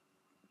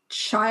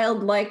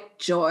childlike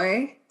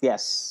joy.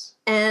 Yes.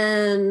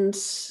 And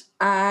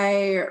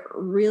I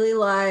really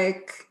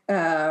like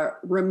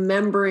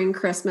remembering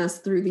Christmas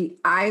through the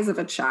eyes of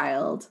a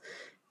child.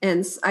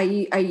 And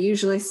I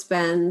usually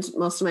spend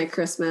most of my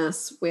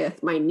Christmas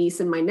with my niece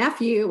and my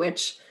nephew,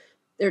 which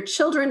they're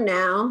children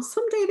now.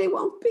 Someday they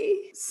won't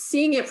be.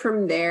 Seeing it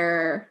from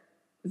their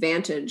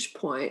vantage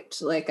point,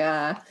 like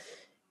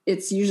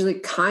it's usually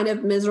kind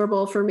of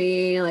miserable for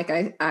me. Like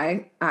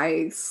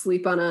I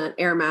sleep on an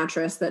air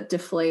mattress that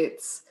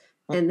deflates,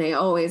 and they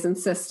always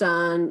insist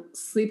on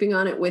sleeping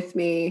on it with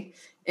me.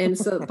 And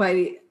so by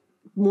the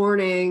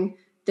morning,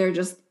 they're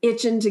just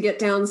itching to get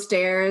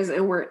downstairs,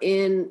 and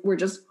we're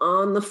just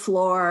on the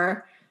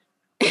floor,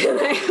 and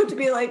I have to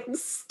be like,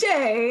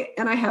 stay.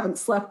 And I haven't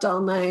slept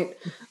all night,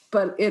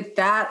 but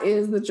that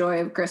is the joy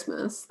of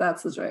Christmas.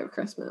 That's the joy of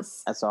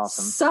Christmas. That's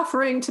awesome.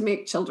 Suffering to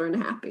make children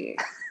happy.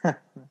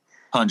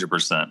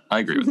 100%. I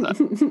agree with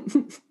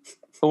that.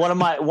 But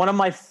one of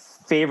my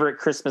favorite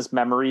Christmas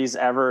memories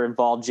ever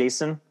involved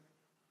Jason.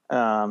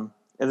 And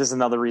this is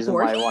another reason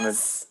why I wanted.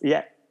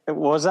 Yeah. What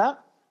was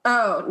that?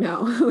 Oh,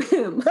 no.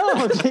 Him.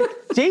 No,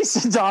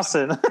 Jason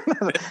Dawson.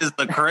 This is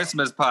the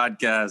Christmas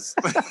podcast.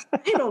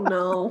 I don't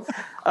know.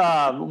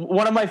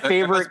 One of my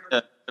favorite.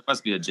 There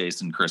must be a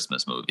Jason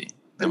Christmas movie.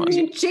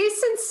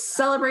 Jason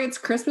celebrates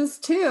Christmas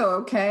too,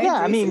 okay?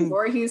 Yeah, Jason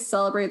Voorhees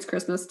celebrates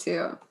Christmas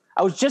too.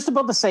 I was just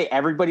about to say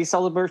everybody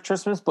celebrates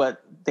Christmas,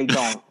 but they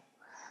don't.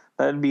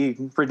 That'd be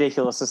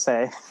ridiculous to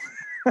say.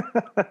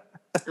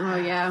 Oh,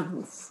 yeah.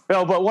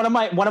 No, but one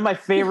of my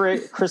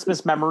favorite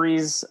Christmas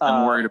memories.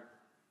 I'm worried about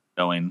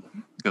going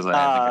because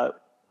I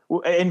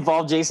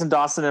involved Jason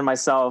Dawson and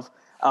myself.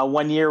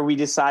 One year we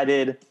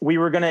decided we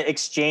were going to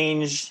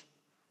exchange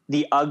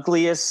the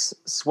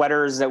ugliest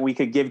sweaters that we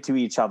could give to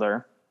each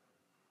other,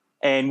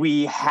 and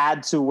we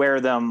had to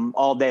wear them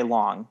all day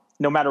long.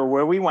 No matter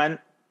where we went,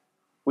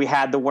 we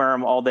had to wear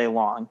them all day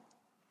long.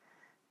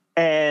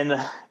 And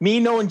me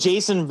knowing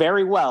Jason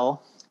very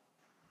well,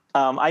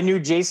 I knew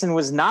Jason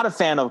was not a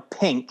fan of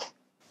pink.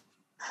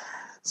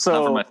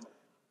 So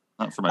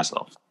not for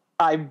myself.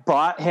 I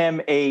bought him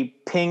a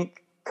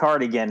pink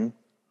cardigan,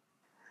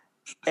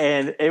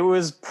 and it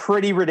was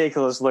pretty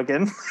ridiculous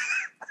looking.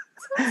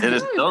 It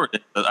is still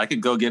ridiculous. I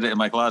could go get it in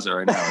my closet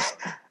right now.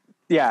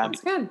 Yeah.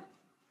 That's good.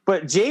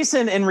 But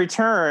Jason, in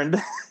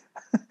return,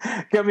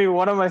 got me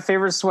one of my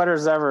favorite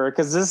sweaters ever,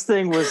 because this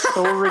thing was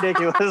so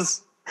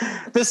ridiculous.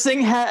 This thing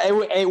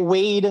it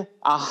weighed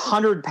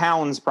 100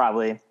 pounds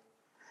probably.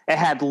 It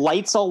had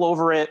lights all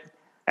over it.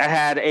 It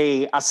had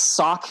a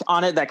sock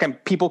on it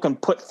that people can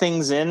put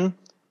things in.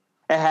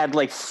 It had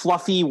like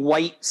fluffy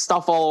white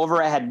stuff all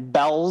over it. It had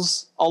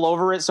bells all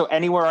over it. So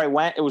anywhere I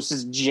went, it was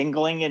just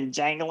jingling and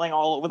jangling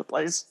all over the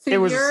place.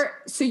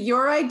 So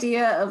your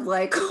idea of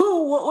like,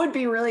 what would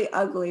be really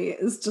ugly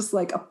is just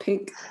like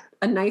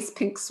a nice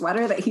pink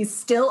sweater that he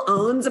still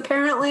owns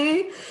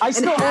apparently.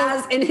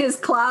 Has in his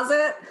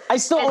closet. I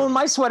still own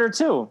my sweater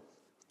too.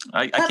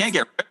 I can't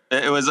get rid of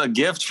it. It was a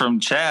gift from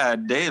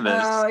Chad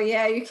Davis. Oh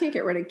yeah, you can't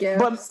get rid of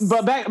gifts.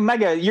 But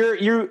Mega,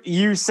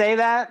 you say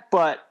that,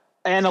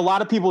 and a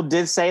lot of people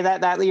did say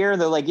that year.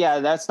 They're like, yeah,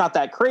 that's not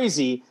that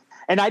crazy.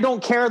 And I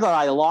don't care that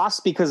I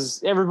lost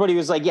because everybody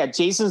was like, yeah,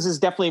 Jason's is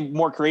definitely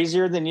more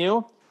crazier than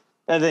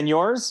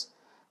yours.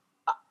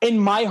 In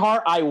my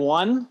heart, I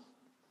won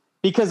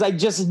because I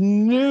just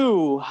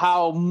knew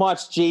how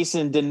much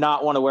Jason did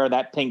not want to wear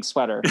that pink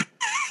sweater.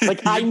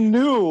 Like, I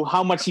knew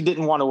how much he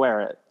didn't want to wear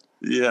it.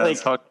 Yeah. Like,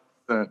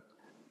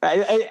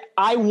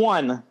 I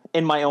won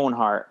in my own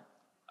heart.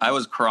 I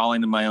was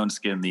crawling in my own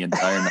skin the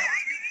entire night.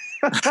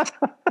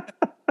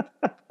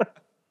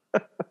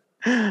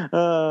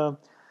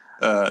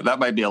 That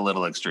might be a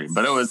little extreme,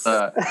 but it was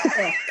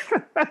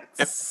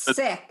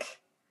sick.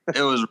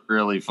 It was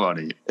really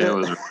funny. It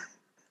was.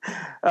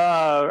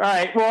 All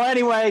right. Well,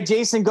 anyway,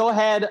 Jason, go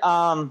ahead.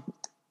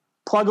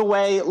 Plug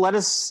away. Let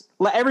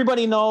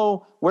everybody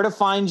know where to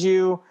find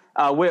you.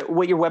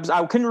 What your website?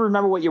 I couldn't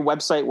remember what your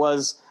website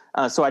was,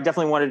 so I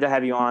definitely wanted to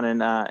have you on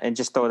and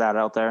just throw that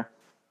out there.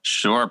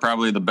 Sure.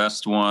 Probably the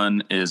best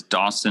one is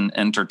Dawson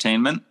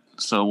Entertainment.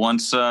 So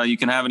once you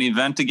can have an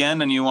event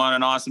again and you want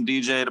an awesome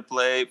DJ to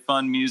play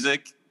fun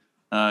music,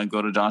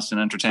 go to Dawson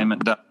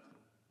Entertainment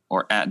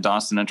or at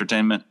Dawson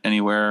Entertainment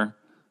anywhere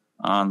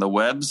on the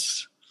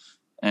webs.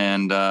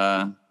 And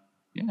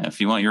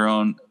if you want your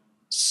own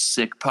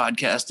sick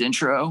podcast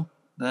intro,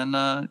 then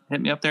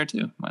hit me up there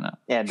too. Why not?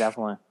 Yeah,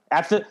 definitely.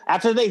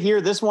 After they hear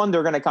this one,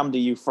 they're going to come to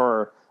you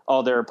for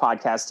all their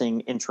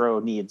podcasting intro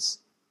needs.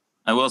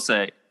 I will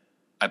say,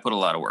 I put a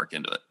lot of work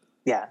into it.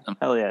 Yeah,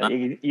 hell yeah,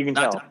 you can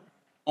tell.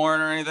 Or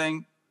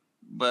anything,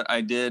 but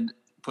I did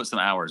put some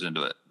hours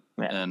into it,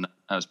 and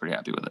I was pretty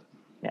happy with it.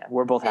 Yeah,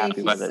 we're both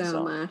happy with it. Thank you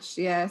so much.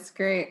 Yeah, it's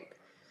great.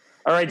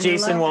 All right,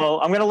 Jason. Well,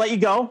 I'm going to let you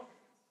go.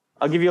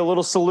 I'll give you a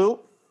little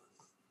salute,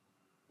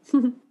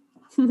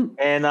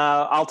 and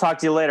I'll talk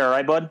to you later. All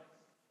right, bud?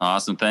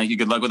 Awesome. Thank you.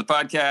 Good luck with the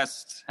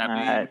podcast. All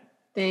right.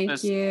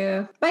 Thank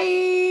you.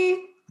 Bye.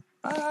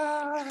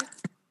 Bye.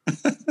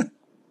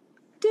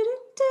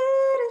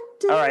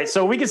 All right,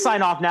 so we can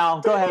sign off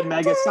now. Go ahead,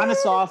 Mega. Sign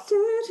us off.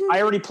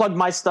 I already plugged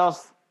my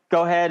stuff.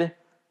 Go ahead.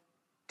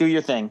 Do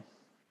your thing.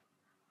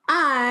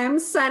 I'm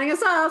signing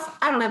us off.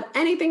 I don't have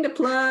anything to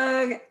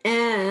plug,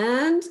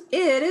 and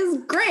it is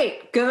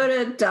great. Go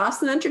to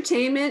Dawson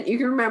Entertainment. You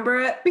can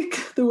remember it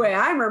because the way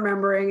I'm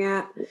remembering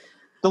it.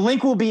 The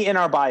link will be in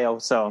our bio,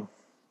 so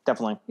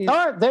definitely. Yeah.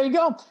 All right, there you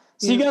go.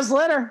 See you guys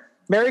later.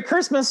 Merry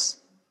Christmas.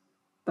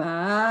 Bye.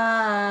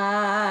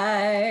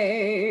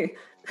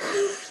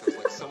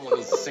 Like someone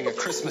needs to sing a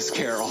Christmas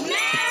carol.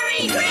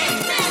 Merry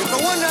Christmas! The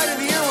one night of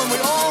the year when we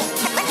all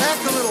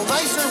act a little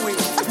nicer, we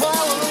smile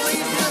a little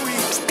easier, we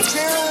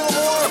share a little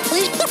more.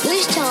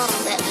 Please tell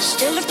them that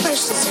instead of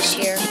presents this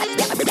year,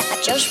 I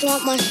just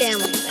want my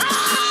family.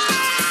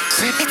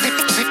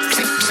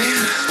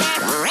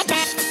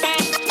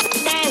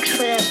 Thanks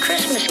for that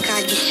Christmas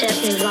card you sent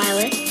me,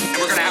 Violet.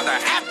 We're gonna have the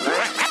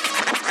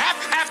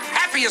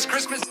happiest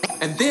Christmas.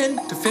 And then,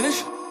 to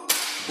finish,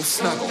 we'll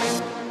snuggle.